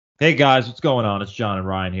Hey guys, what's going on? It's John and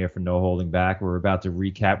Ryan here for No Holding Back. We're about to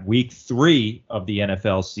recap week 3 of the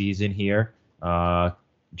NFL season here.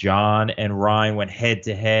 John and Ryan went head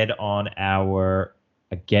to head on our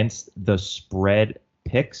against the spread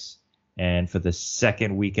picks. And for the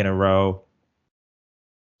second week in a row,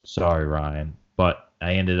 sorry, Ryan, but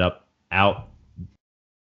I ended up out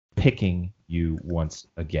picking you once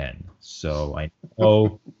again. So I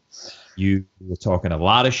know you were talking a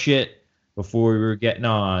lot of shit before we were getting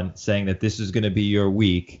on, saying that this is going to be your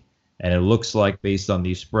week, and it looks like, based on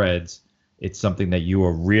these spreads, it's something that you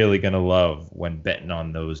are really going to love when betting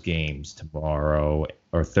on those games tomorrow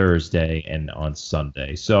or Thursday and on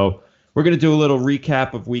Sunday. So we're going to do a little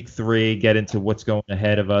recap of week 3, get into what's going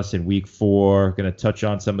ahead of us in week 4, going to touch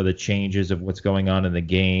on some of the changes of what's going on in the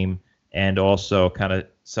game, and also kind of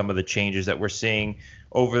some of the changes that we're seeing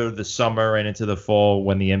over the summer and into the fall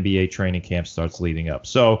when the NBA training camp starts leading up.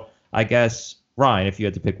 So I guess, Ryan, if you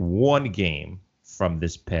had to pick one game from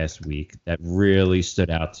this past week that really stood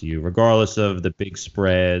out to you, regardless of the big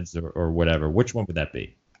spreads or whatever, which one would that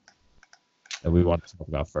be that we want to talk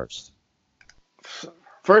about first?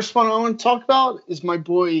 First one I want to talk about is my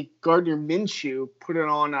boy Gardner Minshew putting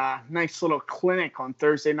on a nice little clinic on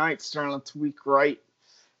Thursday night starting out the week right.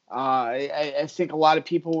 I think a lot of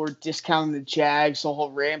people were discounting the Jags. The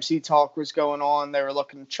whole Ramsey talk was going on. They were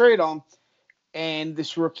looking to trade him. And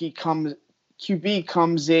this rookie QB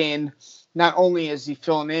comes in. Not only is he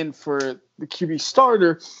filling in for the QB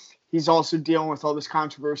starter, he's also dealing with all this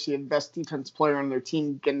controversy of best defense player on their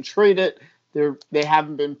team getting traded. They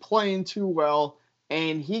haven't been playing too well,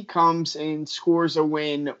 and he comes and scores a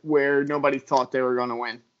win where nobody thought they were going to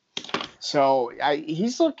win. So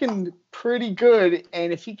he's looking pretty good,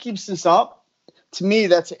 and if he keeps this up, to me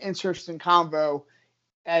that's an interesting combo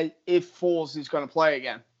if Foles is going to play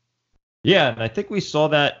again. Yeah, and I think we saw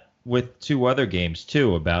that with 2 other games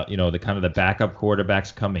too, about the kind of the backup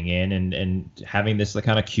quarterbacks coming in and having this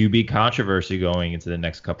kind of QB controversy going into the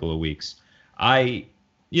next couple of weeks.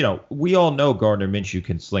 We all know Gardner Minshew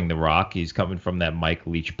can sling the rock. He's coming from that Mike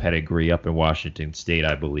Leach pedigree up in Washington State,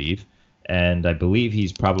 I believe. And I believe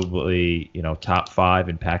he's probably, top 5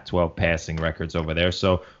 in Pac-12 passing records over there.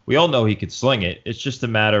 So we all know he could sling it. It's just a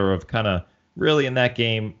matter of kind of really in that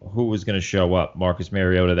game who was going to show up. Marcus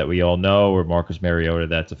Mariota that we all know, or Marcus Mariota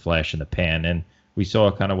that's a flash in the pan. And we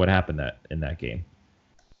saw kind of what happened in that game.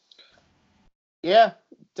 Yeah,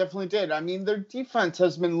 definitely did. I mean, their defense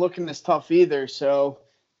has been looking as tough either. So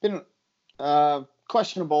been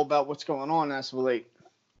questionable about what's going on as of late.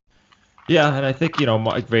 Yeah, and I think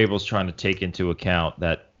Mike Vrabel's trying to take into account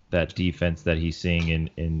that defense that he's seeing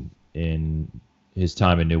in his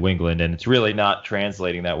time in New England, and it's really not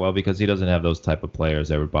translating that well because he doesn't have those type of players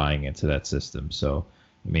that were buying into that system. So,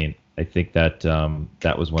 I mean, I think that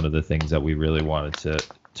that was one of the things that we really wanted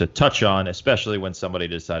to touch on, especially when somebody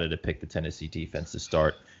decided to pick the Tennessee defense to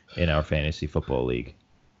start in our fantasy football league.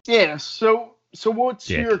 Yeah. So what's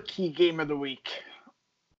your key game of the week?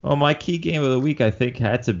 Well, my key game of the week, I think,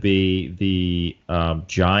 had to be the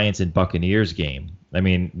Giants and Buccaneers game. I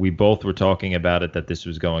mean, we both were talking about it, that this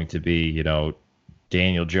was going to be,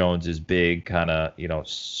 Daniel Jones's big kind of,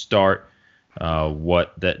 start,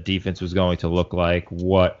 what that defense was going to look like,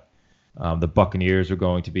 what the Buccaneers were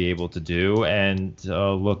going to be able to do, and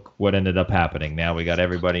look what ended up happening. Now we got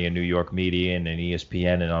everybody in New York media and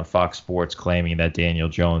ESPN and on Fox Sports claiming that Daniel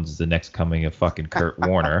Jones is the next coming of fucking Kurt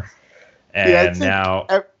Warner. And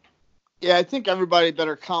I think everybody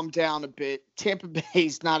better calm down a bit. Tampa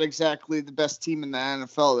Bay's not exactly the best team in the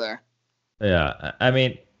NFL there. Yeah, I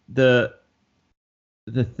mean, the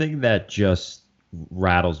thing that just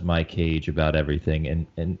rattles my cage about everything,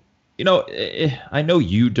 and I know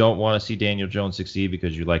you don't want to see Daniel Jones succeed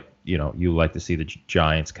because you like to see the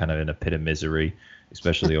Giants kind of in a pit of misery,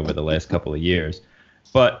 especially over the last couple of years.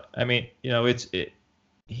 But I mean,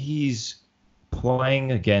 he's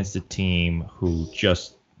playing against a team who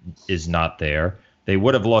just is not there. They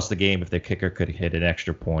would have lost the game if their kicker could hit an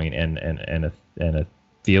extra point and a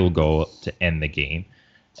field goal to end the game.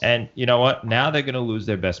 And you know what? Now they're going to lose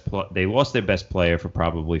their best. They lost their best player for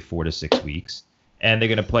probably 4 to 6 weeks, and they're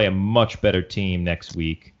going to play a much better team next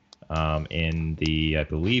week. I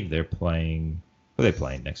believe they're playing. Who are they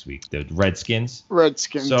playing next week? The Redskins.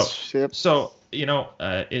 So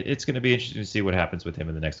it's going to be interesting to see what happens with him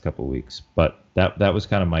in the next couple of weeks. But that was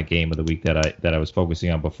kind of my game of the week that I was focusing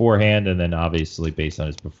on beforehand, and then obviously based on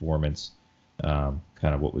his performance, kind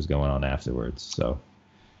of what was going on afterwards. So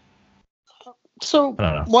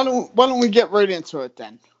why don't we get right into it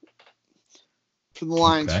then? For the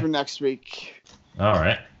Lions for next week. All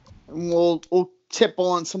right. And we'll tip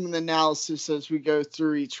on some of the analysis as we go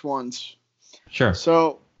through each one. Sure.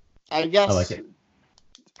 So I guess I like it.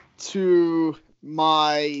 To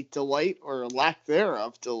my delight or lack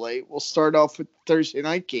thereof delight, we'll start off with the Thursday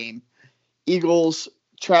night game. Eagles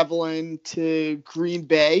traveling to Green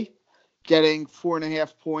Bay, getting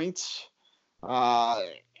 4.5 points.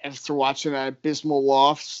 After watching that abysmal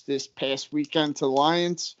loss this past weekend to the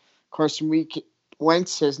Lions, Carson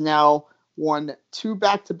Wentz has now won 2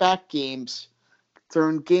 back-to-back games,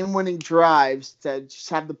 thrown game-winning drives that just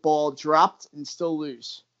have the ball dropped and still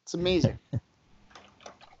lose. It's amazing.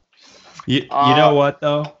 You know what,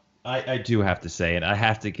 though? I do have to say it. I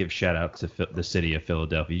have to give shout out to the city of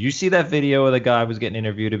Philadelphia. You see that video of the guy who was getting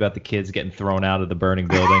interviewed about the kids getting thrown out of the burning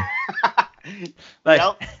building?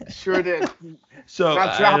 Yep, sure did. So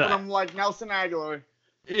not dropping them like Nelson Aguilar.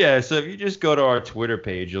 Yeah, so if you just go to our Twitter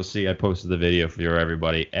page, you'll see I posted the video for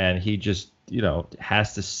everybody, and he just,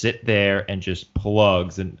 has to sit there and just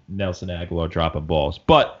plugs and Nelson Aguilar dropping balls.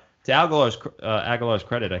 But to Aguilar's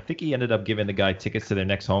credit, I think he ended up giving the guy tickets to their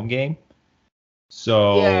next home game.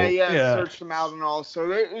 So yeah. Searched them out and all.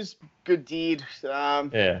 So it was good deed.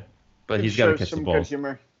 But he's got to catch the balls. Good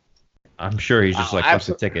humor. I'm sure he's just fuck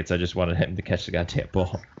the tickets. I just wanted him to catch the goddamn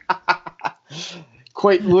ball.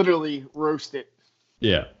 Quite literally roast it.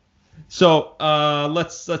 Yeah. So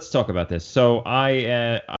let's talk about this. So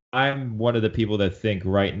I'm one of the people that think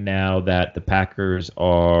right now that the Packers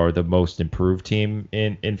are the most improved team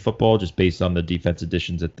in football, just based on the defense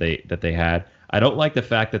additions that they had. I don't like the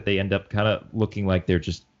fact that they end up kind of looking like they're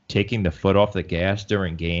just taking the foot off the gas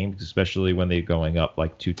during games, especially when they're going up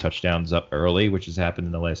like 2 touchdowns up early, which has happened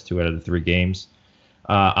in the last 2 out of the 3 games.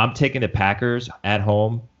 I'm taking the Packers at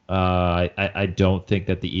home. I don't think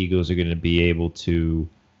that the Eagles are going to be able to,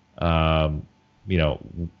 kind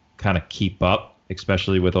of keep up,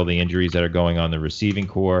 especially with all the injuries that are going on in the receiving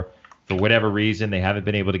core. For whatever reason, they haven't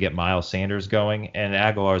been able to get Miles Sanders going, and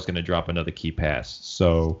Aguilar is going to drop another key pass.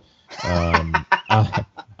 So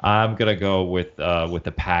I'm going to go with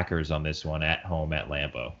the Packers on this one at home at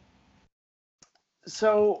Lambeau.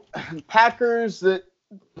 So Packers,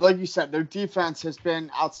 like you said, their defense has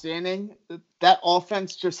been outstanding. That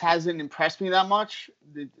offense just hasn't impressed me that much.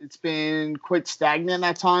 It's been quite stagnant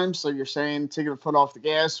at times. So you're saying taking the foot off the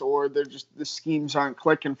gas, or the schemes aren't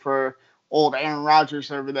clicking for old Aaron Rodgers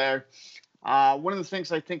over there. One of the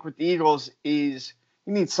things I think with the Eagles is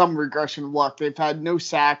you need some regression of luck. They've had no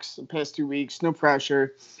sacks the past 2 weeks, no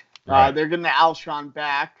pressure. Right. They're getting the Alshon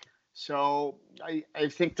back. So I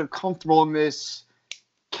think they're comfortable in this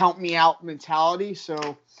count me out mentality. So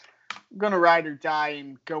I'm going to ride or die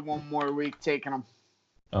and go one more week taking them.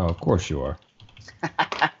 Oh, of course you are.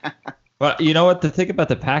 But you know what? The thing about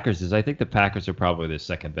the Packers is I think the Packers are probably the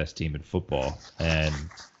second best team in football. And,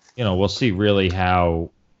 we'll see really how.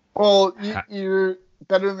 Well, you're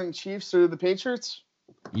better than Chiefs or the Patriots?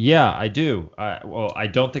 Yeah, I do. I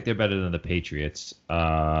don't think they're better than the Patriots.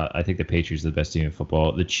 I think the Patriots are the best team in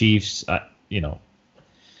football. The Chiefs,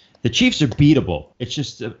 the Chiefs are beatable. It's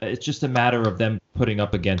just a matter of them putting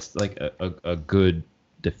up against like a good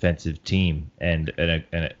defensive team. And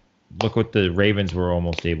look what the Ravens were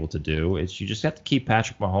almost able to do. You just have to keep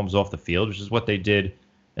Patrick Mahomes off the field, which is what they did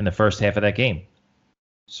in the first half of that game.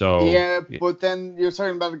 So yeah, but then you're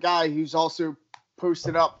talking about a guy who's also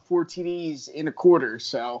posted up 4 TDs in a quarter.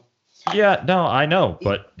 So yeah, no, I know,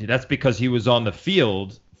 but that's because he was on the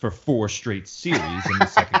field for 4 straight series in the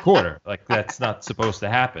second quarter. Like that's not supposed to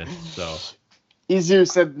happen. So easier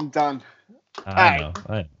said than done. I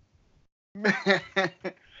know.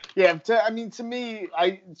 Yeah, to me,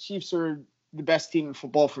 Chiefs are the best team in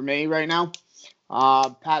football for me right now.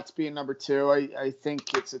 Pats being number 2, I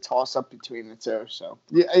think it's a toss-up between the two. So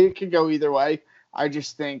yeah, it could go either way. I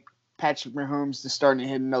just think Patrick Mahomes is starting to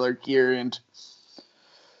hit another gear, and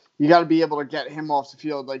you got to be able to get him off the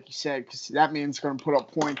field, like you said, because that man's going to put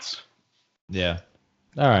up points. Yeah.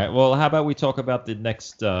 All right. Well, how about we talk about the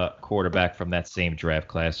next quarterback from that same draft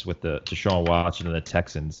class with the Deshaun Watson and the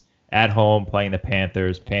Texans at home playing the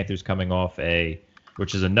Panthers. Panthers coming off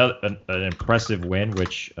which is an impressive win,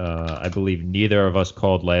 which I believe neither of us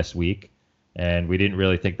called last week, and we didn't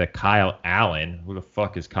really think that Kyle Allen, who the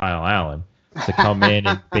fuck is Kyle Allen, to come in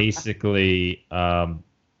and basically,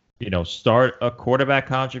 start a quarterback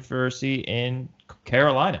controversy in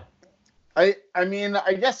Carolina. I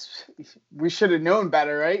guess we should have known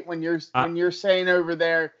better, right? When you're saying over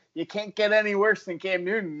there, you can't get any worse than Cam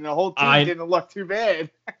Newton. The whole team didn't look too bad.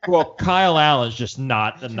 Well, Kyle Allen's just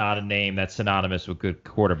not a name that's synonymous with good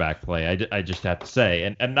quarterback play. I just have to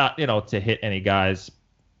say, and not to hit any guys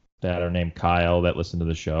that are named Kyle that listen to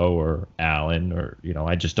the show or Allen or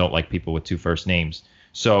I just don't like people with 2 first names.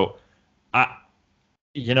 So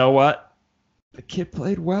you know what? The kid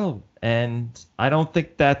played well. And I don't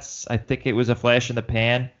think I think it was a flash in the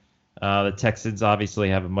pan. The Texans obviously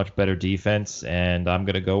have a much better defense, and I'm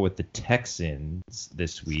going to go with the Texans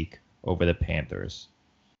this week over the Panthers.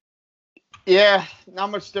 Yeah, not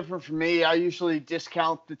much different for me. I usually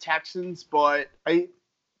discount the Texans, but they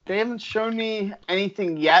haven't shown me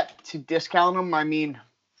anything yet to discount them. I mean,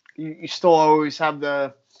 you still always have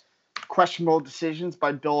the questionable decisions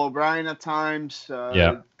by Bill O'Brien at times.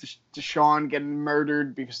 Deshaun getting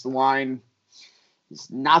murdered because the line is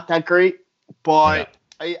not that great. But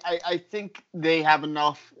I think they have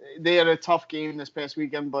enough. They had a tough game this past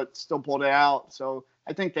weekend, but still pulled it out. So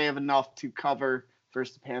I think they have enough to cover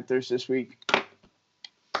versus the Panthers this week.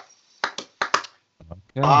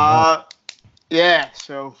 Okay. Yeah,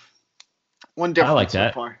 so one difference I like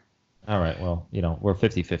that. so far. All right, well, we're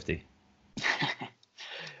 50-50.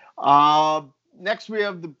 Next we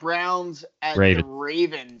have the Browns at Ravens. the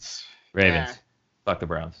Ravens. Ravens. Yeah. Fuck the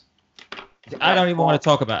Browns. I don't even want to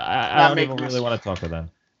talk about. I don't even really want to talk about them.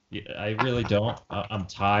 I really don't. I'm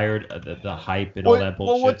tired of the hype and all that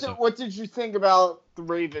bullshit. Well, what did you think about the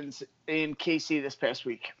Ravens in KC this past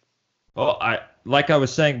week? Well, like I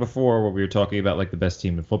was saying before when we were talking about like the best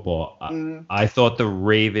team in football, I thought the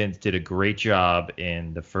Ravens did a great job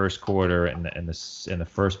in the first quarter and the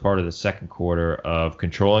first part of the second quarter of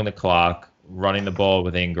controlling the clock, running the ball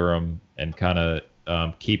with Ingram, and kind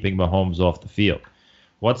of keeping Mahomes off the field.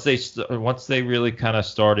 Once they really kind of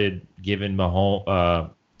started giving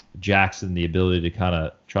Jackson the ability to kind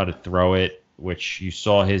of try to throw it, which you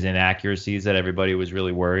saw his inaccuracies that everybody was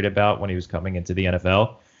really worried about when he was coming into the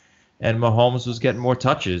NFL. And Mahomes was getting more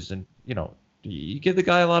touches, and you give the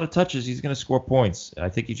guy a lot of touches, he's going to score points. I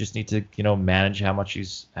think you just need to manage how much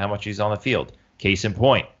he's on the field. Case in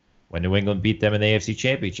point, when New England beat them in the AFC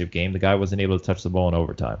Championship game, the guy wasn't able to touch the ball in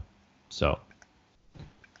overtime. So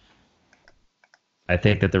I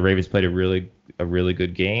think that the Ravens played a really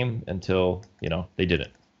good game until they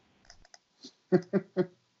didn't.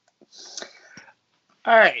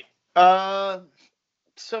 All right.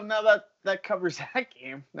 So now that covers that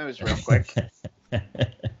game. That was real quick.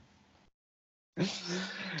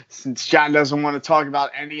 Since John doesn't want to talk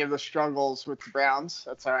about any of the struggles with the Browns,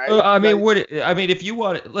 that's all right. If you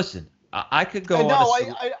want, listen, I could go.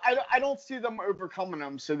 I don't see them overcoming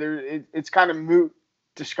them, so it's kind of moot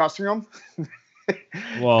discussing them.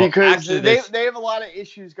 Well, because actually, they have a lot of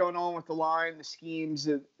issues going on with the line, the schemes.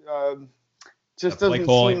 It just doesn't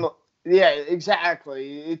seem. Yeah,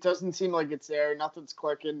 exactly. It doesn't seem like it's there. Nothing's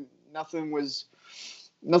clicking. Nothing's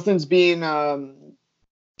being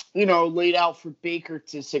laid out for Baker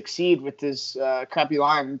to succeed with this crappy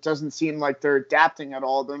line. It doesn't seem like they're adapting at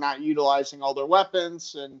all. They're not utilizing all their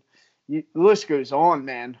weapons, and the list goes on,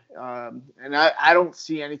 man. And I don't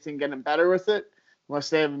see anything getting better with it unless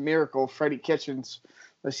they have a miracle. Freddie Kitchens,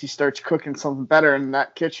 unless he starts cooking something better in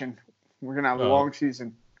that kitchen, we're gonna have a long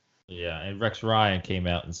season. Yeah, and Rex Ryan came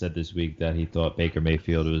out and said this week that he thought Baker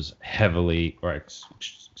Mayfield was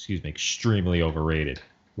extremely overrated,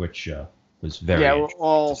 which was very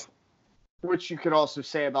which you could also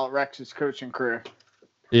say about Rex's coaching career.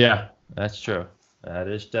 Yeah, that's true. That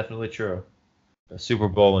is definitely true. A Super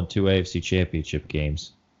Bowl and 2 AFC Championship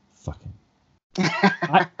games. Fucking.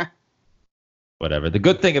 Whatever. The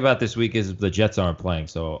good thing about this week is the Jets aren't playing,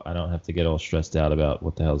 so I don't have to get all stressed out about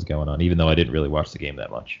what the hell's going on, even though I didn't really watch the game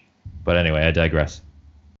that much. But anyway, I digress.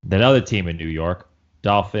 Another team in New York,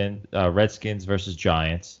 Redskins versus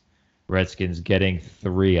Giants. Redskins getting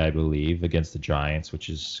 3, I believe, against the Giants, which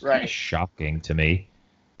is kind of shocking to me.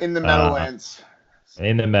 In the Meadowlands.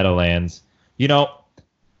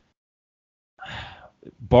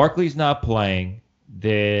 Barkley's not playing.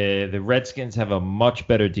 The Redskins have a much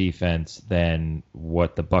better defense than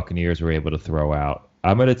what the Buccaneers were able to throw out.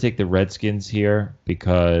 I'm going to take the Redskins here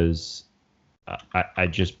because I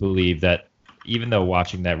just believe that even though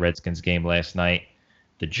watching that Redskins game last night,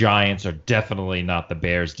 the Giants are definitely not the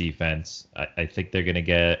Bears defense. I think they're going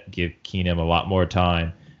to give Keenum a lot more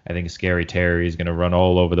time. I think Scary Terry is going to run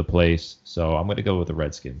all over the place. So I'm going to go with the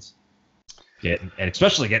Redskins. And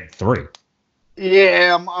especially getting 3.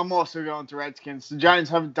 Yeah, I'm also going to Redskins. The Giants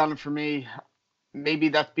haven't done it for me. Maybe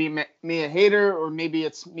that's being me a hater, or maybe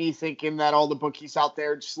it's me thinking that all the bookies out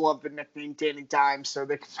there just love the nickname Danny Dimes, so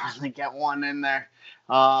they can finally get one in there.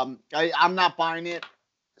 I'm not buying it,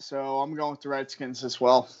 so I'm going with the Redskins as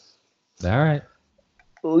well. All right.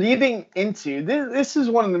 Leading into this is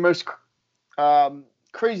one of the most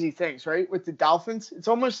crazy things, right? With the Dolphins, it's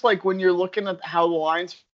almost like when you're looking at how the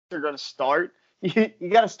Lions are going to start, you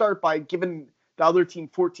got to start by giving the other team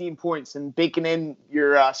 14 points and baking in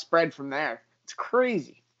your spread from there. It's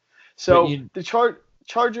crazy. So the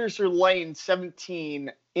Chargers are laying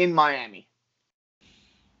 17 in Miami.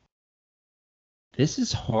 This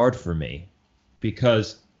is hard for me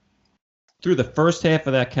because through the first half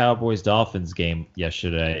of that Cowboys-Dolphins game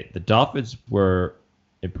yesterday, the Dolphins were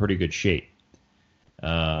in pretty good shape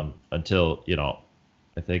until,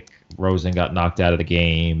 I think Rosen got knocked out of the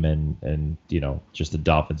game and just the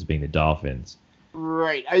Dolphins being the Dolphins.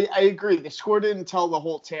 Right. I agree. The score didn't tell the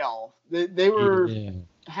whole tale. They were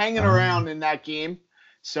hanging around in that game.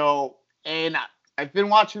 So, and I've been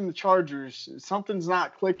watching the Chargers. Something's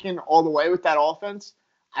not clicking all the way with that offense.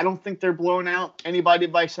 I don't think they're blowing out anybody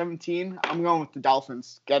by 17. I'm going with the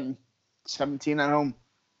Dolphins getting 17 at home.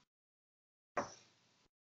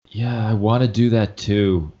 Yeah, I want to do that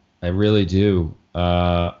too. I really do.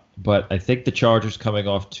 But I think the Chargers coming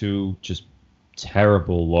off two just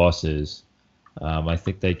terrible losses. I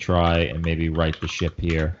think they try and maybe right the ship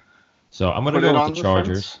here. So I'm gonna go with the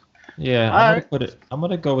Chargers. Defense. Yeah, I'm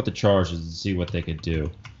gonna go with the Chargers and see what they could do.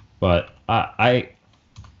 But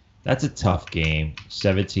that's a tough game.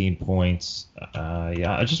 17 points.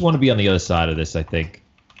 Yeah, I just want to be on the other side of this, I think.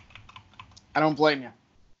 I don't blame you.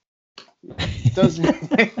 It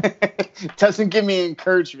doesn't give me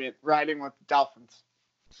encouragement riding with the Dolphins.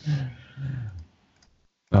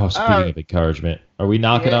 Oh, speaking of encouragement, are we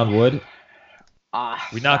knocking on wood?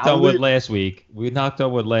 We knocked on wood last week.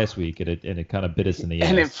 And it kind of bit us in the ass.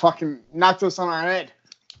 And it fucking knocked us on our head.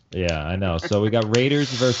 Yeah, I know. So we got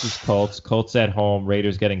Raiders versus Colts. Colts at home.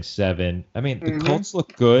 Raiders getting 7. I mean, the Colts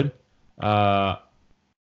look good.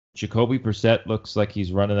 Jacoby Brissett looks like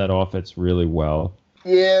he's running that offense really well.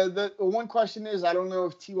 Yeah, the one question is, I don't know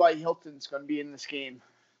if T.Y. Hilton's going to be in this game.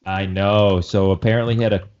 I know. So apparently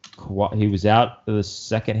he was out the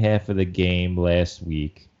second half of the game last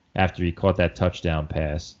week after he caught that touchdown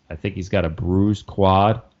pass. I think he's got a bruised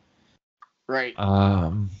quad. Right.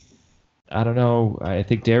 I don't know. I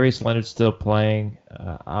think Darius Leonard's still playing.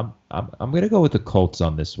 I'm going to go with the Colts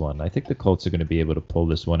on this one. I think the Colts are going to be able to pull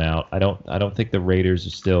this one out. I don't think the Raiders are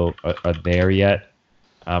still are there yet,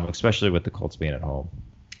 especially with the Colts being at home.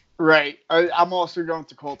 Right. I'm also going with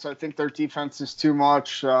the Colts. I think their defense is too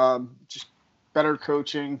much. Just better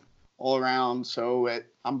coaching all around. So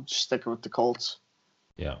I'm just sticking with the Colts.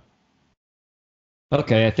 Yeah.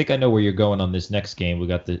 Okay, I think I know where you're going on this next game. We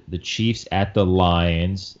got the Chiefs at the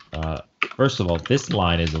Lions. First of all, this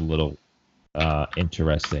line is a little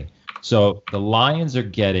interesting. So the Lions are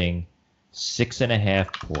getting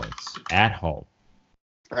 6.5 points at home.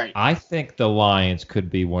 Right. I think the Lions could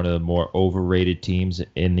be one of the more overrated teams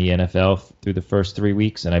in the NFL through the first 3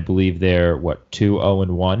 weeks, and I believe they're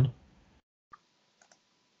 2-0-1.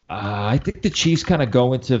 I think the Chiefs kind of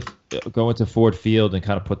go into Ford Field and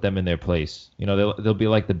kind of put them in their place. They'll be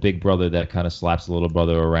like the big brother that kind of slaps the little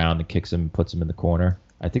brother around and kicks him and puts him in the corner.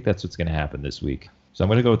 I think that's what's going to happen this week. So I'm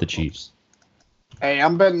going to go with the Chiefs. Hey,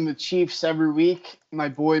 I'm betting the Chiefs every week. My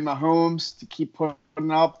boy Mahomes to keep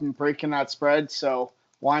putting up and breaking that spread. So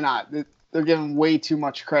why not? They're giving way too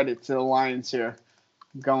much credit to the Lions here.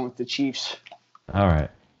 I'm going with the Chiefs. All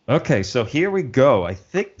right. Okay, so here we go. I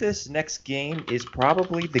think this next game is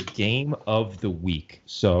probably the game of the week.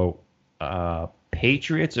 So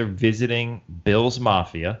Patriots are visiting Bills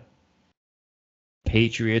Mafia.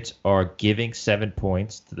 Patriots are giving 7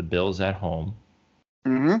 points to the Bills at home.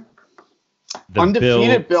 Mm-hmm.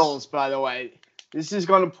 Undefeated Bills, by the way. This is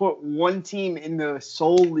going to put one team in the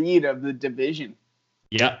sole lead of the division.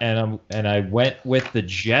 Yeah, and I went with the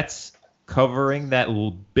Jets covering that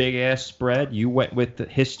big ass spread. You went with the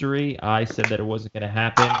history. I said that it wasn't going to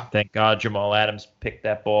happen. Thank God Jamal Adams picked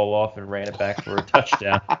that ball off and ran it back for a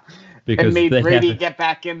touchdown. Because and made Brady get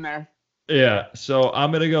back in there. Yeah, so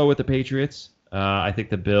I'm going to go with the Patriots. I think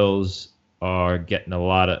the Bills are getting a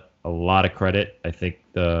lot of credit. I think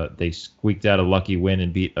they squeaked out a lucky win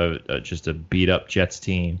and beat just a beat up Jets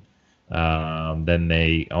team. Then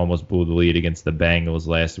they almost blew the lead against the Bengals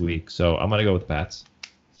last week. So I'm going to go with the Pats.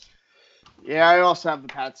 Yeah, I also have the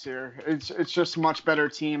Pats here. It's just a much better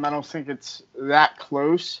team. I don't think it's that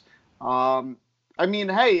close. I mean,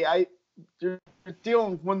 hey, they're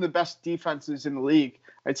dealing with one of the best defenses in the league.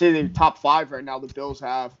 I'd say they're top 5 right now. The Bills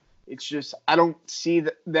have. It's just I don't see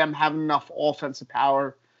them having enough offensive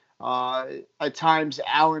power. At times,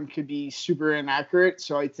 Allen could be super inaccurate.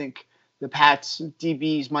 So I think the Pats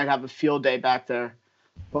DBs might have a field day back there.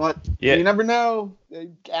 But you never know.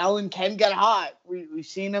 Allen can get hot. We've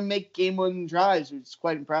seen him make game-winning drives. It's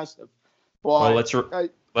quite impressive. Well,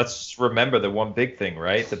 let's remember the one big thing,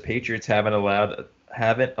 right? The Patriots haven't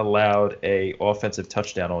allowed a offensive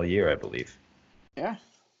touchdown all year, I believe. Yeah.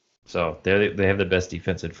 So they have the best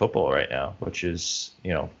defense in football right now, which is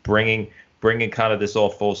bringing kind of this all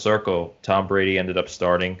full circle. Tom Brady ended up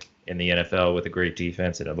starting in the NFL with a great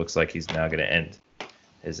defense, and it looks like he's now going to end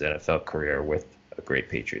his NFL career with a great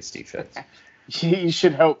Patriots defense. You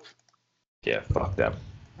should hope. Yeah, fuck them.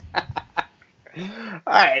 All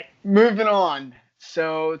right, moving on.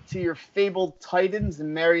 So to your fabled Titans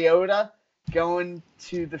and Mariota going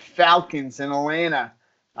to the Falcons in Atlanta.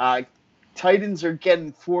 Titans are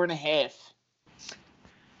getting 4.5.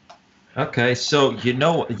 Okay, so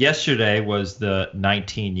yesterday was the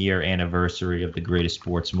 19-year anniversary of the greatest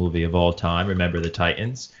sports movie of all time. Remember the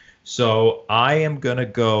Titans? So I am gonna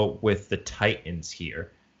go with the Titans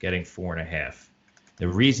here, getting 4.5. The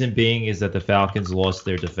reason being is that the Falcons lost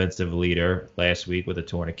their defensive leader last week with a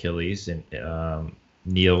torn Achilles, and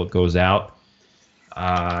Neal goes out.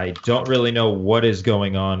 I don't really know what is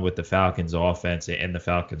going on with the Falcons offense and the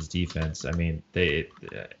Falcons defense. I mean,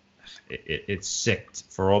 it's sick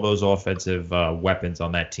for all those offensive weapons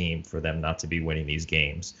on that team for them not to be winning these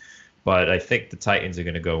games. But I think the Titans are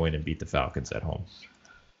going to go in and beat the Falcons at home.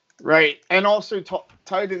 Right, and also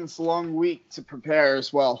Titans long week to prepare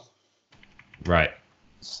as well. Right.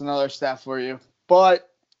 It's another stat for you,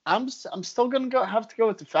 but I'm still gonna have to go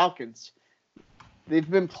with the Falcons. They've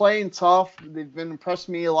been playing tough. They've been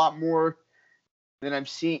impressing me a lot more than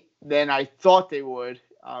I thought they would.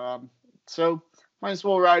 So might as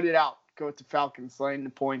well ride it out. Go with the Falcons, laying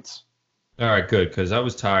the points. All right, good, because I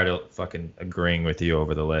was tired of fucking agreeing with you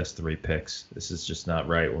over the last 3 picks. This is just not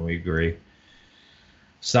right when we agree.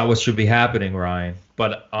 It's not what should be happening, Ryan.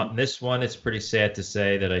 But on this one, it's pretty sad to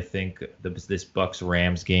say that I think this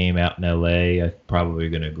Bucks-Rams game out in L.A., I'm probably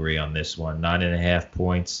going to agree on this one. 9.5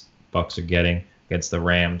 points Bucks are getting against the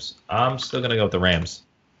Rams. I'm still going to go with the Rams.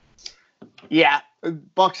 Yeah,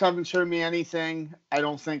 Bucks haven't shown me anything. I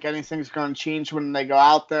don't think anything's going to change when they go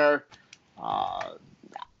out there.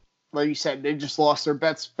 Like you said, they just lost their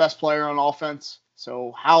best player on offense.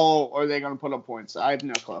 So how are they going to put up points? I have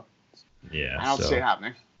no clue. Yeah, I don't see it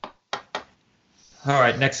happening. All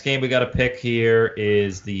right, next game we got to pick here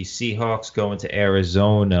is the Seahawks going to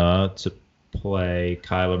Arizona to play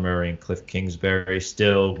Kyler Murray and Cliff Kingsbury.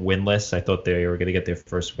 Still winless. I thought they were going to get their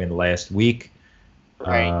first win last week.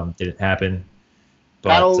 Right. Didn't happen. But,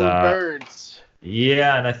 Battle of the Birds.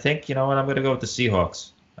 Yeah, and I think, you know what, I'm going to go with the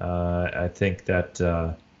Seahawks. I think that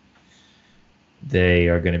they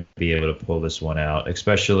are going to be able to pull this one out.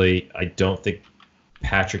 Especially, I don't think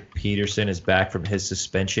Patrick Peterson is back from his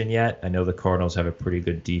suspension yet. I know the Cardinals have a pretty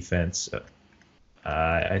good defense.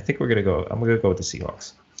 I think I'm going to go with the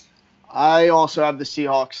Seahawks. I also have the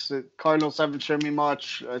Seahawks. The Cardinals haven't shown me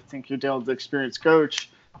much. I think you're dealing with an experienced coach.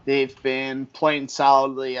 They've been playing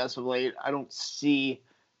solidly as of late. I don't see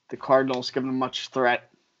the Cardinals giving them much threat.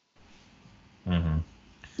 Mm-hmm.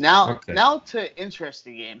 Now to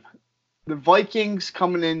interesting game. The Vikings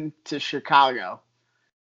coming into Chicago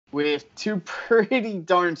with two pretty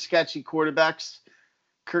darn sketchy quarterbacks,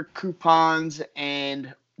 Kirk Coupons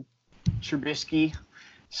and Trubisky.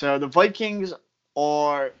 So the Vikings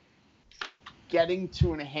are getting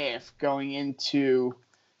 2.5 going into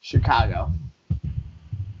Chicago.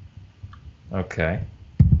 Okay.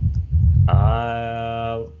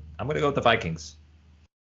 I'm going to go with the Vikings.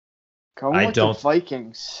 The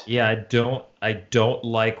Vikings. Yeah, I don't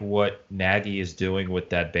like what Nagy is doing with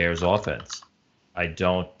that Bears offense. I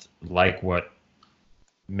don't like what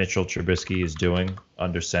Mitchell Trubisky is doing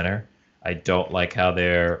under center. I don't like how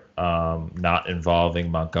they're not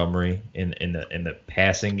involving Montgomery in the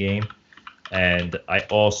passing game. And I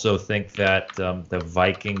also think that the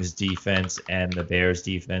Vikings defense and the Bears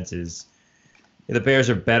defense the Bears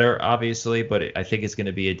are better, obviously, but I think it's going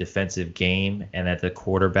to be a defensive game, and that the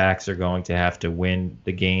quarterbacks are going to have to win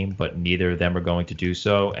the game, but neither of them are going to do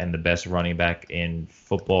so. And the best running back in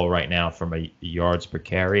football right now from a yards per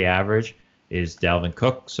carry average is Dalvin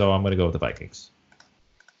Cook, so I'm going to go with the Vikings.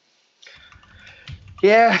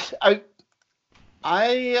 Yeah, I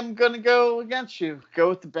am going to go against you. Go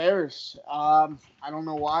with the Bears. I don't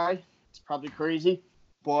know why. It's probably crazy,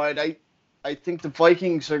 but I think the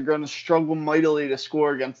Vikings are going to struggle mightily to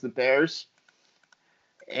score against the Bears.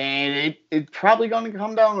 And it's probably going to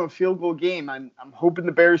come down to a field goal game. I'm hoping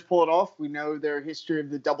the Bears pull it off. We know their history of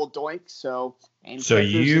the double doink, in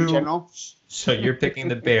general. So you're picking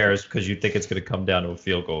the Bears because you think it's going to come down to a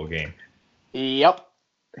field goal game. Yep.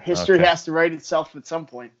 History has to write itself at some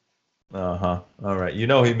point. Uh-huh. All right. You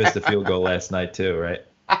know he missed a field goal last night too, right?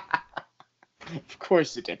 Of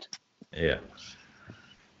course he did. Yeah.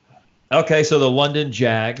 Okay, so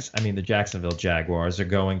the Jacksonville Jaguars are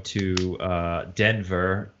going to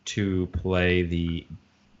Denver to play the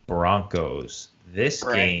Broncos. This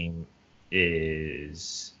game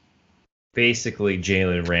is basically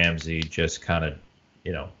Jalen Ramsey just kind of,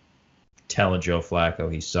 telling Joe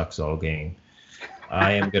Flacco he sucks all game.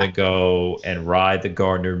 I am going to go and ride the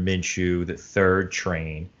Gardner Minshew, the third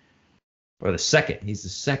train, or the second. He's the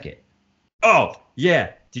second. Oh,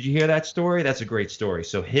 yeah. Did you hear that story? That's a great story.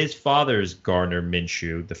 So his father's Gardner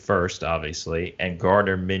Minshew, the first, obviously, and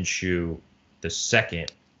Gardner Minshew, the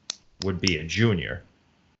second, would be a junior.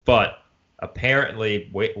 But apparently,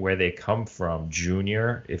 where they come from,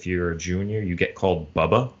 junior, if you're a junior, you get called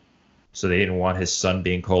Bubba. So they didn't want his son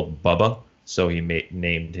being called Bubba, so he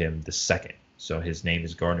named him the second. So his name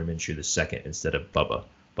is Gardner Minshew the second instead of Bubba.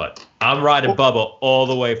 But I'm riding Bubba all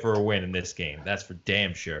the way for a win in this game. That's for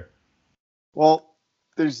damn sure. Well,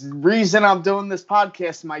 there's a reason I'm doing this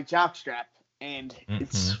podcast in my jockstrap, and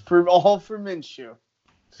it's all for Minshew.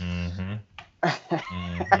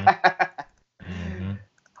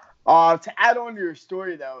 To add on to your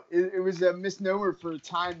story, though, it was a misnomer for a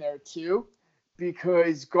time there, too,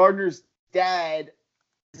 because Gardner's dad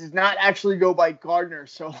does not actually go by Gardner.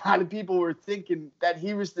 So a lot of people were thinking that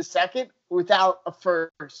he was the second without a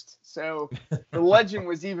first. So the legend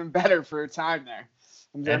was even better for a time there.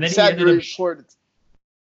 And then sad to report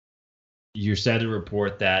you're sad to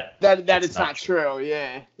report that it's not true.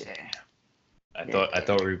 Yeah. I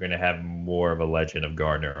thought we were going to have more of a legend of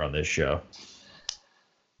Gardner on this show.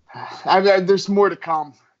 There's more to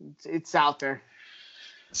come. It's out there.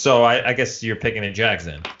 So I guess you're picking the Jags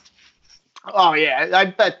then. Oh, yeah. I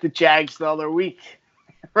bet the Jags the other week,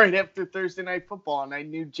 right after Thursday Night Football, and I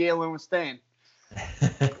knew Jalen was staying.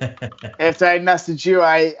 After I messaged you,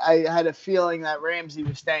 I had a feeling that Ramsey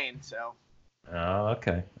was staying. So. Oh,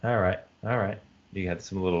 okay. All right. You had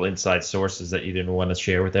some little inside sources that you didn't want to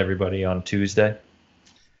share with everybody on Tuesday?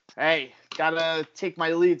 Hey, gotta take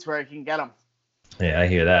my leads where I can get them. Yeah, I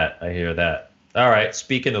hear that. All right,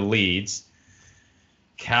 speaking of leads,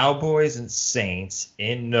 Cowboys and Saints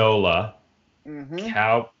in NOLA.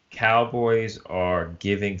 Cowboys are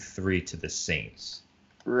giving 3 to the Saints.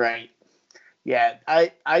 Right. Yeah,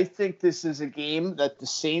 I think this is a game that the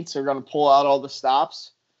Saints are going to pull out all the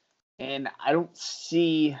stops, and I don't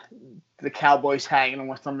see the Cowboys hanging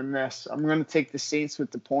with them in this. I'm going to take the Saints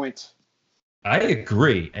with the points. I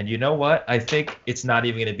agree. And you know what? I think it's not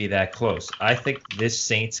even going to be that close. I think this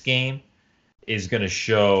Saints game is going to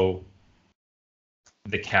show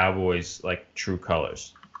the Cowboys like true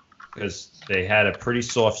colors because they had a pretty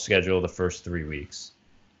soft schedule the first 3 weeks.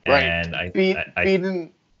 Right. And they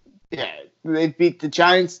beat the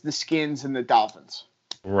Giants, the Skins, and the Dolphins.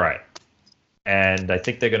 Right. And I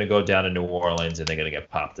think they're going to go down to New Orleans and they're going to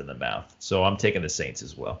get popped in the mouth. So I'm taking the Saints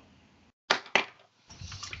as well.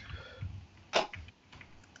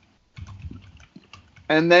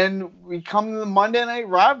 And then we come to the Monday night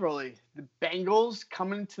rivalry. The Bengals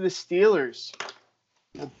coming to the Steelers.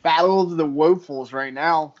 The battle of the wofuls right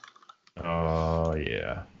now. Oh,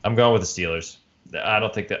 yeah. I'm going with the Steelers. I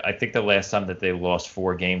think the last time that they lost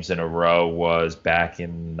 4 games in a row was back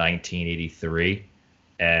in 1983.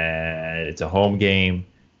 And it's a home game.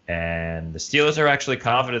 And the Steelers are actually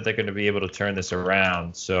confident they're going to be able to turn this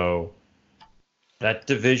around. So that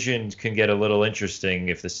division can get a little interesting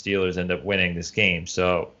if the Steelers end up winning this game.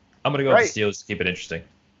 So I'm going to go with the Steelers to keep it interesting.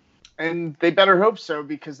 And they better hope so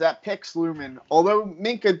because that pick's looming. Although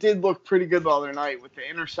Minka did look pretty good the other night with the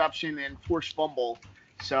interception and forced fumble.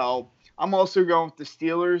 So I'm also going with the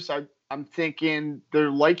Steelers. I'm thinking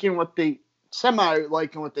they're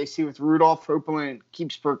semi-liking what they see with Rudolph, hoping it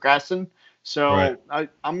keeps progressing. So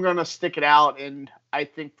I'm going to stick it out, and I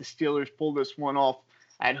think the Steelers pull this one off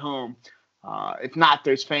at home. If not,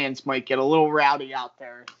 those fans might get a little rowdy out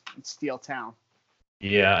there in Steel Town.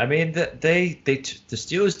 Yeah, I mean, the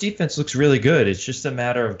Steelers' defense looks really good. It's just a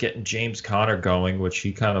matter of getting James Conner going, which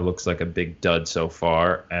he kind of looks like a big dud so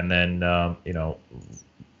far. And then,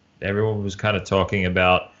 everyone was kind of talking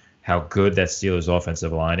about how good that Steelers'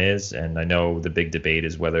 offensive line is. And I know the big debate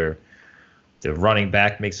is whether the running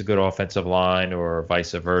back makes a good offensive line or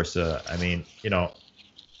vice versa. I mean,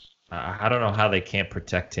 I don't know how they can't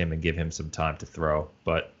protect him and give him some time to throw,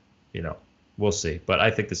 but, we'll see. But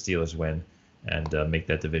I think the Steelers win and make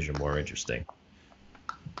that division more interesting.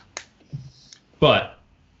 But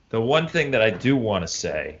the one thing that I do want to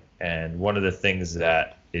say, and one of the things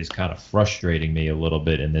that is kind of frustrating me a little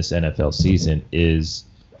bit in this NFL season is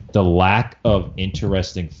the lack of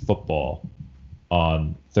interesting football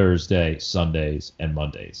on Thursday, Sundays, and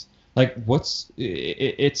Mondays. Like,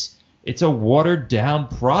 it's a watered down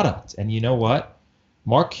product. And you know what?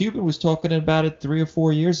 Mark Cuban was talking about it 3 or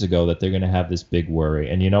 4 years ago that they're going to have this big worry.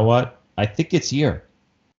 And you know what? I think it's here.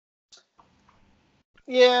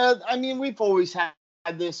 Yeah, I mean, we've always had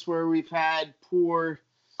this where we've had poor,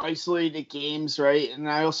 isolated games, right? And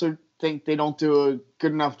I also think they don't do a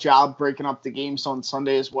good enough job breaking up the games on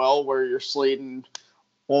Sunday as well, where you're slating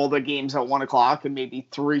all the games at 1 o'clock and maybe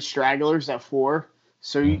 3 stragglers at 4.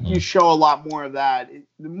 So you show a lot more of that.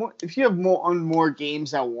 If you have more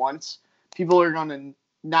games at once, people are going to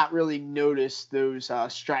not really notice those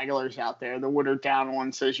stragglers out there, the watered down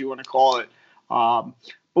ones, as you want to call it.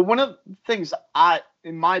 But one of the things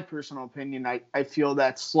in my personal opinion, I feel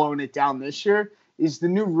that's slowing it down this year is the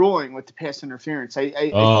new ruling with the pass interference. I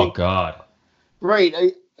think, God.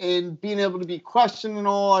 Right. And being able to be questioned and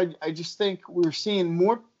all, I just think we're seeing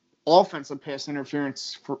more offensive pass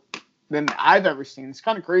interference than I've ever seen. It's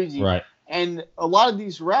kind of crazy. Right. And a lot of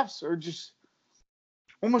these refs are just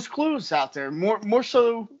almost clueless out there, more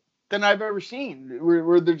so than I've ever seen,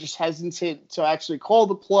 where they're just hesitant to actually call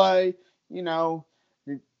the play. You know,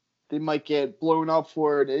 they might get blown up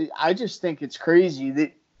for it. I just think it's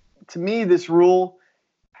crazy. To me, this rule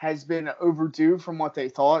has been overdue from what they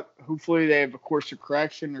thought. Hopefully they have a course of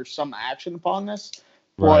correction or some action upon this.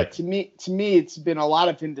 Right. But to me, it's been a lot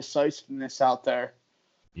of indecisiveness out there.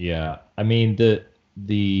 Yeah. I mean,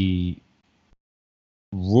 the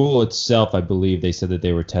rule itself, I believe they said that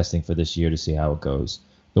they were testing for this year to see how it goes.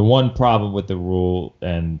 The one problem with the rule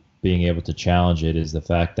and being able to challenge it is the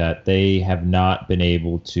fact that they have not been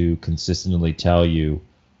able to consistently tell you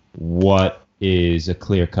what is a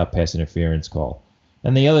clear-cut pass interference call.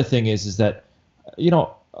 And the other thing is that,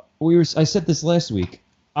 I said this last week.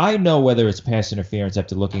 I know whether it's pass interference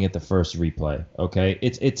after looking at the first replay. Okay,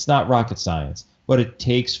 it's not rocket science, but it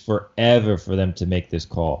takes forever for them to make this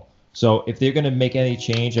call. So if they're going to make any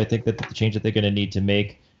change, I think that the change that they're going to need to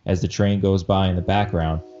make as the train goes by in the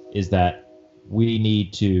background is that we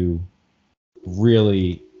need to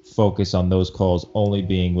really focus on those calls only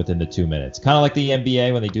being within the 2 minutes. Kind of like the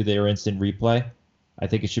NBA when they do their instant replay. I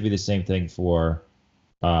think it should be the same thing for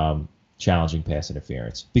challenging pass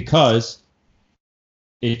interference, because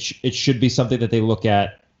it should be something that they look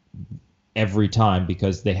at every time,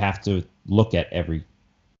 because they have to look at every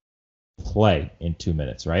play in 2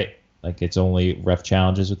 minutes, right? Like, it's only ref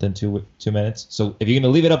challenges within two minutes. So if you're going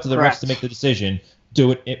to leave it up to the refs to make the decision,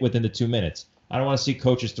 do it within the 2 minutes. I don't want to see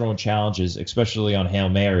coaches throwing challenges, especially on Hail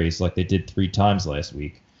Marys, like they did 3 times last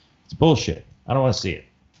week. It's bullshit. I don't want to see it.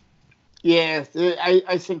 Yeah,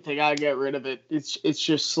 I think they got to get rid of it. It's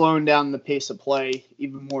just slowing down the pace of play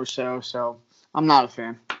even more so. So I'm not a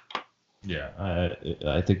fan. Yeah,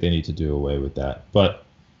 I think they need to do away with that.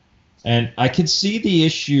 And I could see the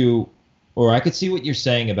issue, or I could see what you're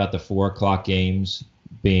saying about the 4 o'clock games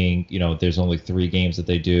being, there's only 3 games that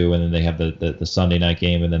they do, and then they have the Sunday night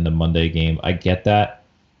game and then the Monday game. I get that.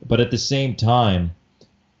 But at the same time,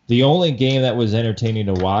 the only game that was entertaining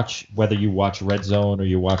to watch, whether you watch Red Zone or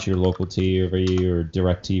you watch your local TV or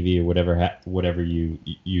DirecTV or whatever you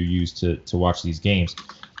use to watch these games,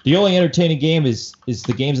 the only entertaining game is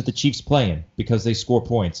the games that the Chiefs play in, because they score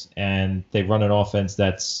points and they run an offense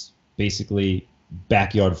that's basically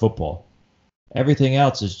backyard football. Everything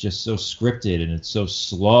else is just so scripted and it's so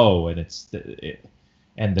slow, and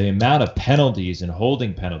and the amount of penalties and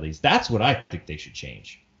holding penalties. That's what I think they should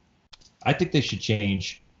change. I think they should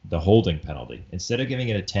change the holding penalty. Instead of giving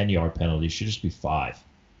it a 10-yard penalty, it should just be 5.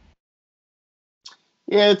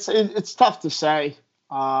 Yeah, it's tough to say.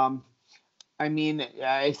 I mean,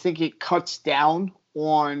 I think it cuts down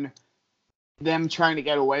on them trying to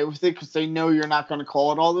get away with it, because they know you're not going to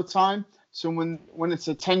call it all the time. So when it's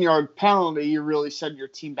a 10-yard penalty, you really set your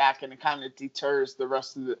team back, and it kind of deters the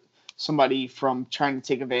rest of somebody from trying to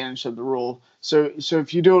take advantage of the rule. So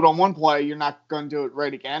if you do it on one play, you're not going to do it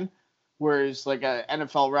right again. Whereas like an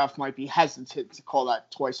NFL ref might be hesitant to call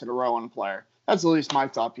that twice in a row on a player. That's at least my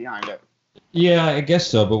thought behind it. Yeah, I guess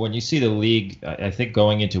so. But when you see the league, I think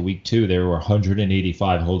going into week 2, there were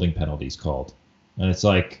 185 holding penalties called. And it's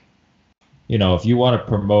like, if you want to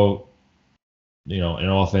promote, an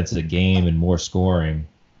offensive game and more scoring,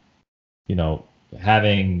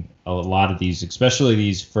 having a lot of these, especially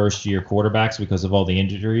these first-year quarterbacks, because of all the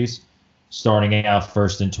injuries, starting out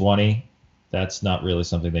 1st and 20, that's not really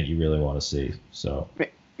something that you really want to see. So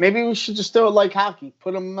maybe we should just do it like hockey.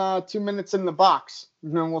 Put them 2 minutes in the box,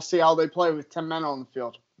 and then we'll see how they play with 10 men on the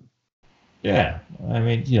field. Yeah, I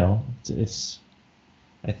mean, it's.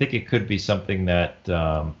 I think it could be something that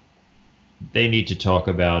they need to talk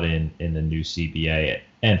about in the new CBA.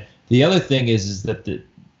 And the other thing is that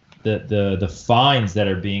the fines that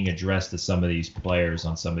are being addressed to some of these players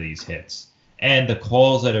on some of these hits, and the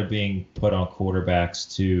calls that are being put on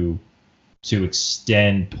quarterbacks to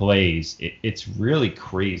extend plays, it's really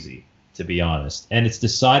crazy, to be honest. And it's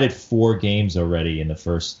decided 4 games already in the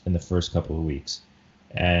first couple of weeks,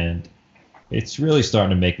 and it's really starting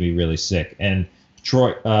to make me really sick. And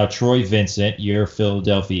Troy Vincent, your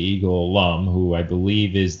Philadelphia Eagle alum, who I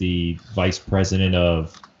believe is the vice president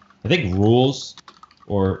of, I think, rules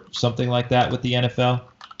or something like that with the NFL.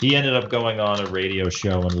 He ended up going on a radio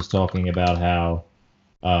show and was talking about how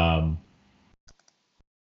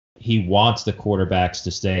he wants the quarterbacks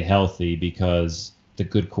to stay healthy because the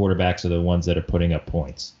good quarterbacks are the ones that are putting up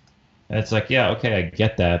points. And it's like, yeah, okay, I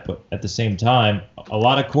get that, but at the same time, a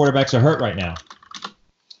lot of quarterbacks are hurt right now.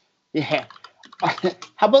 Yeah.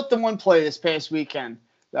 How about the one play this past weekend?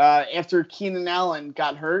 After Keenan Allen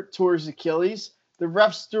got hurt, tore his Achilles, the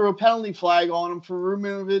refs threw a penalty flag on him for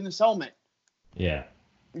removing his helmet. Yeah.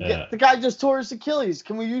 The guy just tore his Achilles.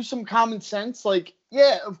 Can we use some common sense? Like,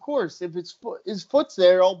 yeah, of course, if his foot's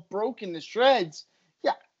there all broken to shreds,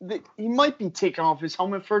 yeah, he might be taking off his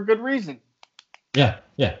helmet for a good reason. Yeah,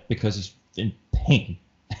 because he's in pain.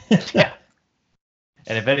 Yeah.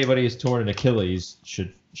 And if anybody has torn an Achilles,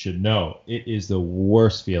 should know it is the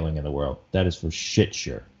worst feeling in the world. That is for shit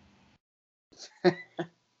sure.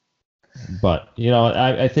 But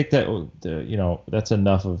I think that that's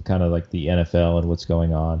enough of kind of like the NFL and what's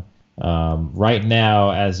going on right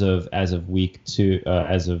now. As of week 2,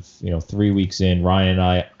 3 weeks in, Ryan and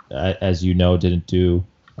I, as you know, didn't do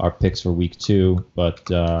our picks for week 2, but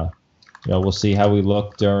we'll see how we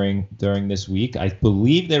look during this week. I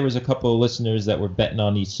believe there was a couple of listeners that were betting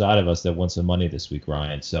on each side of us that won some money this week,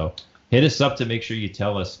 Ryan. So hit us up to make sure you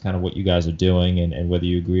tell us kind of what you guys are doing and whether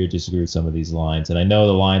you agree or disagree with some of these lines. And I know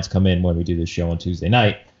the lines come in when we do this show on Tuesday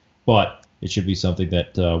night, but it should be something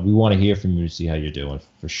that we want to hear from you to see how you're doing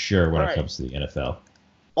for sure when it comes to the NFL.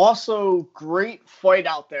 Also, great fight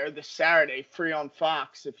out there this Saturday, free on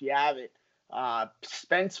Fox if you have it.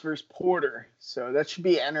 Spence versus Porter, so that should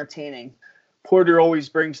be entertaining. Porter always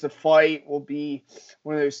brings the fight, will be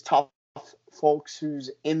one of those tough folks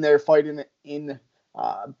who's in there fighting in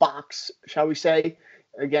box, shall we say,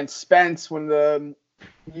 against Spence, one of the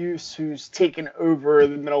youths who's taken over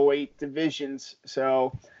the middleweight divisions.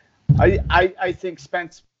 So I think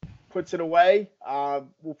Spence puts it away.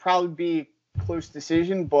 Will probably be a close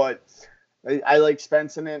decision, but I like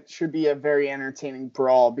Spence, and it should be a very entertaining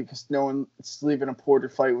brawl because no one's leaving a Porter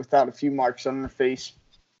fight without a few marks on their face.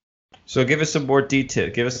 So give us some more detail.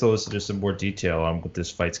 Give us the listeners some more detail on what this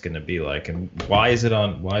fight's going to be like, and why is it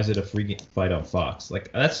a free fight on Fox?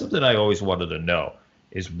 Like, that's something I always wanted to know,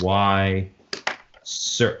 is why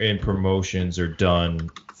certain promotions are done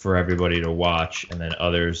for everybody to watch, and then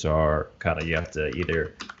others are kind of, you have to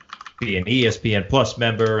either be an ESPN Plus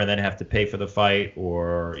member and then have to pay for the fight,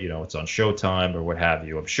 or it's on Showtime or what have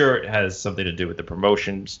you. I'm sure it has something to do with the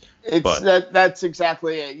promotions. That's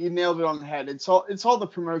exactly it. You nailed it on the head. It's all the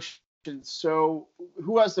promotions. So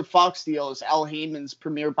who has the Fox deal is Al Heyman's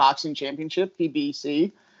Premier Boxing Championship,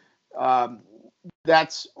 PBC.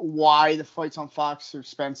 That's why the fights on Fox are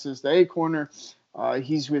Spence's the A corner.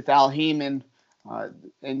 He's with Al Heyman,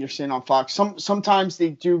 and you're seeing on Fox. Sometimes they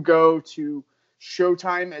do go to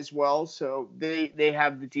Showtime as well, so they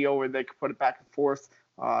have the deal where they can put it back and forth.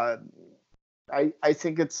 I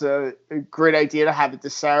think it's a great idea to have it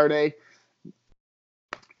this Saturday.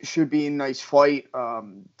 It should be a nice fight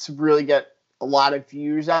to really get a lot of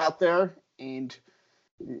views out there, and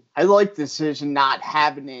I like the decision not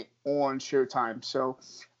having it on Showtime. So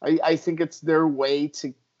I think it's their way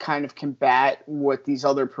to kind of combat what these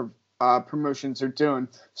other promotions are doing.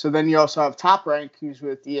 So then you also have Top Rank, who's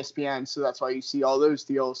with ESPN, so that's why you see all those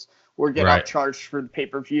deals or get upcharged for the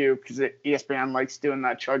pay-per-view, because ESPN likes doing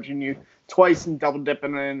that, charging you twice and double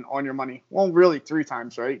dipping in on your money. Well, really 3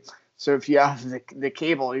 times, right? So if you have the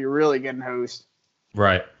cable, you're really getting hosed.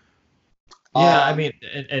 Right. Yeah, I mean,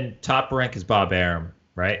 and Top Rank is Bob Arum,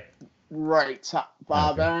 right? Right,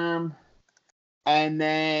 Bob Arum. And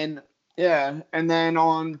then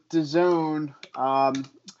on DAZN,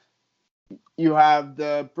 you have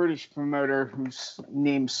the British promoter whose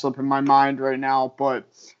name's slipping my mind right now, but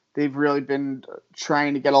they've really been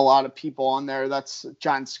trying to get a lot of people on there. That's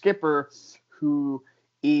John Skipper, who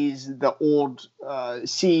is the old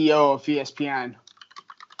CEO of ESPN.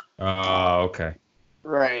 Oh, okay.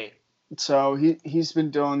 Right. So he's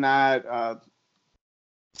been doing that.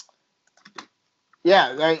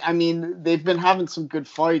 I mean, they've been having some good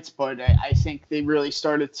fights, but I think they really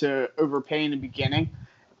started to overpay in the beginning,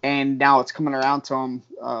 and now it's coming around to them.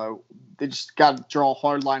 They just got to draw a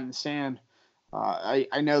hard line in the sand.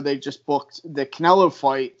 I know they just booked the Canelo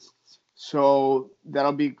fight, so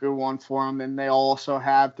that'll be a good one for them. And they also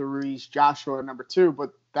have the Ruiz Joshua number 2,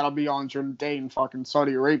 but that'll be on during the day in fucking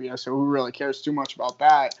Saudi Arabia, so who really cares too much about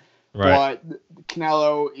that? Right. But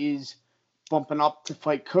Canelo is bumping up to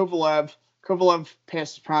fight Kovalev, Kovalev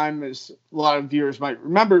past his prime, as a lot of viewers might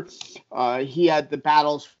remember. He had the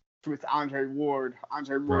battles with Andre Ward.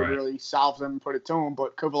 Andre Ward really solved him and put it to him,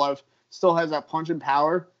 but Kovalev still has that punch and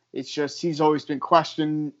power. It's just he's always been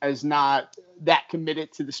questioned as not that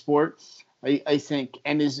committed to the sport, I think,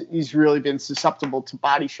 and he's really been susceptible to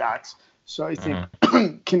body shots. So I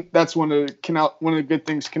think that's one of the good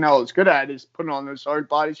things Canelo is good at is putting on those hard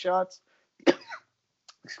body shots.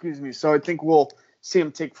 Excuse me. So I think we'll see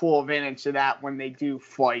him take full advantage of that when they do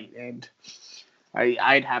fight, and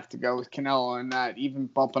I'd have to go with Canelo in that, even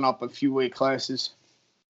bumping up a few weight classes.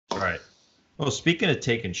 Right. Well, speaking of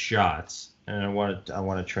taking shots, and I want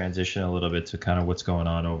to transition a little bit to kind of what's going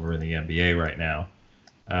on over in the NBA right now.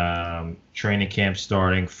 Training camp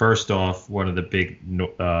starting. First off, one of the big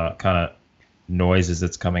kind of noises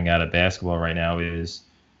that's coming out of basketball right now is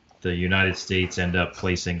the United States end up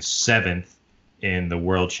placing 7th in the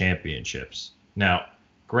World Championships. Now,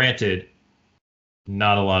 granted,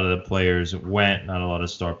 not a lot of the players went, not a lot of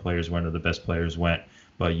star players went, or the best players went,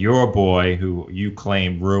 but your boy, who you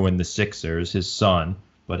claim ruined the Sixers, his son,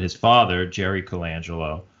 but his father, Jerry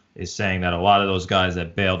Colangelo, is saying that a lot of those guys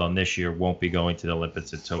that bailed on this year won't be going to the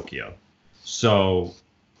Olympics in Tokyo. So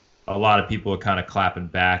a lot of people are kind of clapping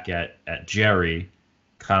back at Jerry,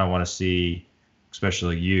 kind of want to see,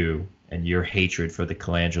 especially you and your hatred for the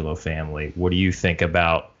Colangelo family. What do you think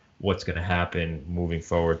about what's going to happen moving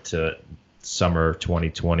forward to summer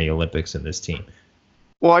 2020 Olympics in this team?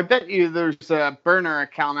 Well, I bet you there's a burner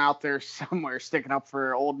account out there somewhere sticking up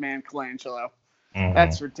for old man Colangelo. Mm-hmm.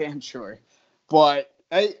 That's for damn sure. But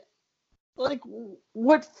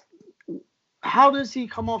how does he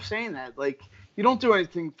come off saying that? Like, you don't do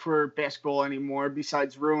anything for basketball anymore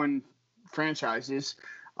besides ruin franchises.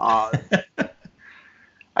 I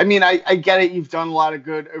mean, I get it. You've done a lot of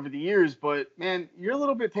good over the years, but, man, you're a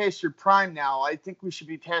little bit past your prime now. I think we should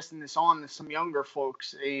be passing this on to some younger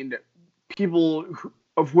folks and people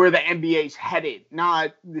of where the NBA's headed,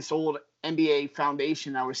 not this old NBA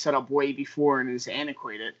foundation that was set up way before and is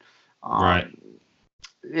antiquated. Right.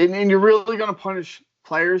 And you're really going to punish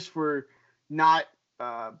players for not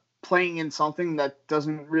playing in something that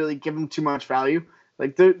doesn't really give them too much value.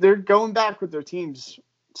 Like, they're going back with their teams,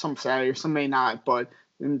 some say, or some may not, but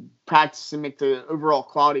in practice to make the overall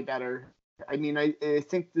quality better. I mean, I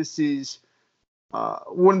think this is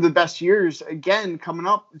one of the best years, again, coming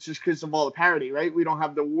up. It's just because of all the parity, right? We don't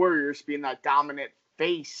have the Warriors being that dominant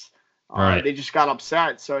face. Right. They just got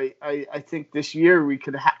upset. So I think this year we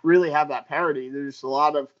could really have that parity. There's a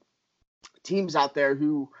lot of teams out there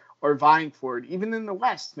who are vying for it, even in the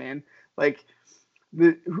West, man. Like,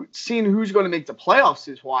 seeing who's going to make the playoffs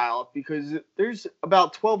is wild because there's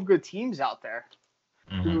about 12 good teams out there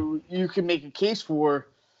who you can make a case for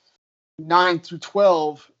 9 through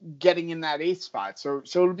 12 getting in that 8th spot. So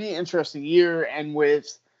it'll be an interesting year. And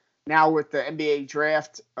with the NBA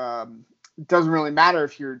draft, it doesn't really matter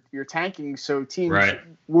if you're tanking. So teams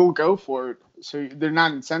will go for it. So they're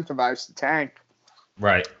not incentivized to tank.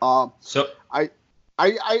 Right. So I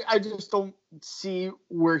just don't see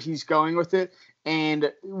where he's going with it.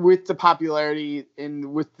 And with the popularity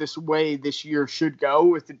and with this way this year should go,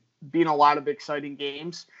 with it being a lot of exciting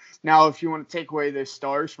games. Now, if you want to take away the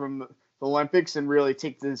stars from the Olympics and really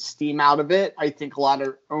take the steam out of it, I think a lot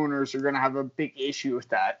of owners are going to have a big issue with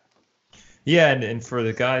that. Yeah, and for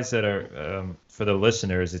the guys that are, for the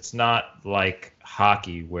listeners, it's not like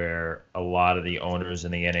hockey where a lot of the owners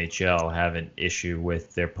in the NHL have an issue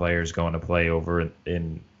with their players going to play over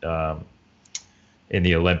in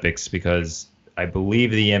the Olympics, because I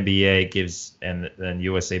believe the NBA gives and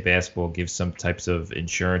USA Basketball gives some types of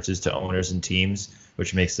insurances to owners and teams,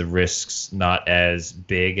 which makes the risks not as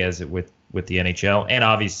big as it with the NHL. And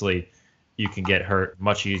obviously, you can get hurt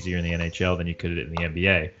much easier in the NHL than you could in the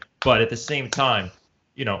NBA. But at the same time,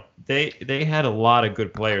 you know, they had a lot of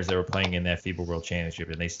good players that were playing in that FIBA World Championship,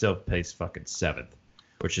 and they still placed fucking 7th,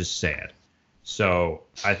 which is sad. So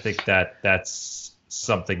I think that's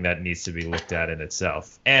something that needs to be looked at in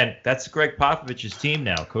itself. And that's Greg Popovich's team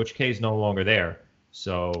now. Coach K is no longer there.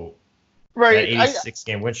 So that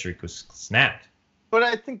 86-game win streak was snapped. But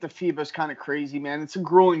I think the FIBA is kind of crazy, man. It's a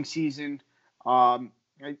grueling season. I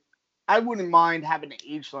wouldn't mind having an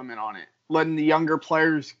age limit on it, letting the younger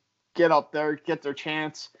players get up there, get their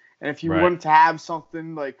chance. And if you want to have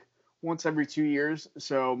something like once every 2 years,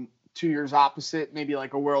 so 2 years opposite, maybe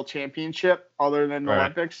like a world championship other than the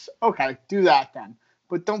Olympics, okay, do that then.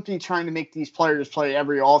 But don't be trying to make these players play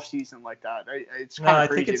every offseason like that. It's kind of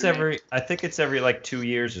crazy. I think it's every like 2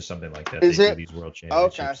 years or something like that. Is they it? Do these world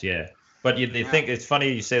championships. Okay. Yeah. But they think it's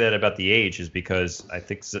funny you say that about the age, is because I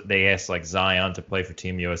think they asked like Zion to play for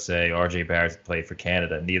Team USA, RJ Barrett to play for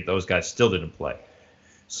Canada, and those guys still didn't play.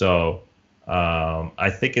 So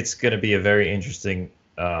I think it's going to be a very interesting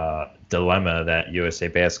dilemma that USA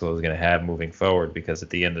Basketball is going to have moving forward, because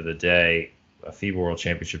at the end of the day, a FIBA World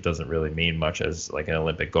Championship doesn't really mean much as like an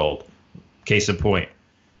Olympic gold. Case in point,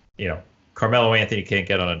 Carmelo Anthony can't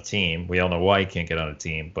get on a team. We all know why he can't get on a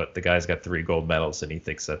team, but the guy's got 3 gold medals, and he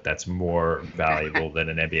thinks that that's more valuable than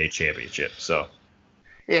an NBA championship. So,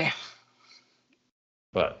 yeah.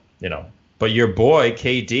 But your boy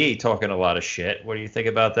KD talking a lot of shit. What do you think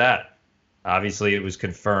about that? Obviously, it was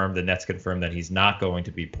confirmed. The Nets confirmed that he's not going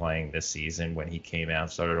to be playing this season. When he came out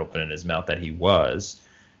and started opening his mouth that he was.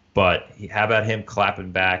 But how about him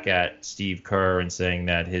clapping back at Steve Kerr and saying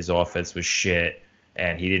that his offense was shit,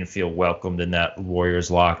 and he didn't feel welcomed in that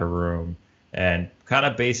Warriors locker room, and kind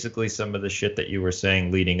of basically some of the shit that you were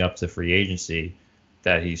saying leading up to free agency,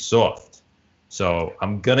 that he's soft. So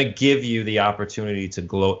I'm going to give you the opportunity to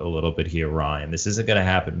gloat a little bit here, Ryan. This isn't going to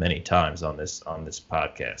happen many times on this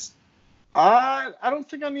podcast. I don't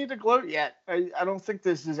think I need to gloat yet. I don't think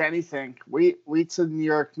this is anything. Wait to the New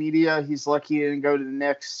York media. He's lucky he didn't go to the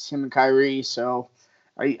Knicks, him and Kyrie, so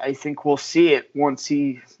I think we'll see it once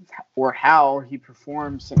how he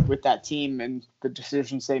performs with that team and the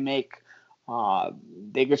decisions they make.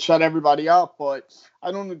 They could shut everybody up, but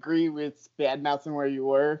I don't agree with bad-mouthing where you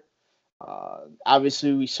were.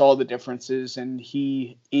 Obviously, we saw the differences, and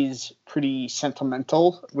he is pretty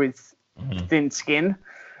sentimental with thin skin.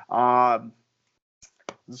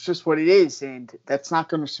 It's just what it is, and that's not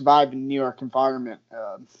going to survive in a New York environment.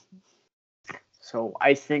 So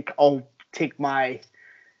I think I'll take my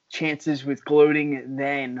chances with gloating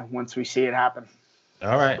then once we see it happen.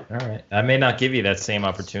 All right. I may not give you that same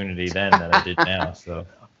opportunity then that I did now. So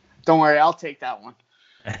don't worry, I'll take that one.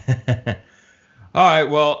 All right,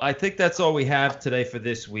 well, I think that's all we have today for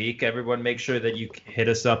this week. Everyone, make sure that you hit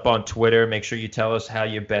us up on Twitter. Make sure you tell us how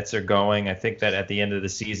your bets are going. I think that at the end of the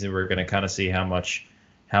season, we're going to kind of see how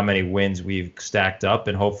many wins we've stacked up,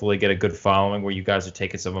 and hopefully get a good following where you guys are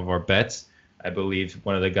taking some of our bets. I believe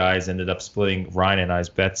one of the guys ended up splitting Ryan and I's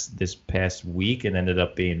bets this past week and ended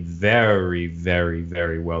up being very, very,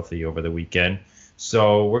 very wealthy over the weekend.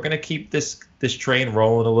 So we're going to keep this train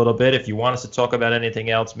rolling a little bit. If you want us to talk about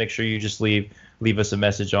anything else, make sure you just leave us a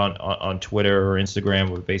message on Twitter or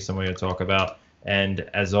Instagram based on what you're going to talk about. And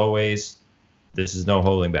as always, this is No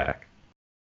Holding Back.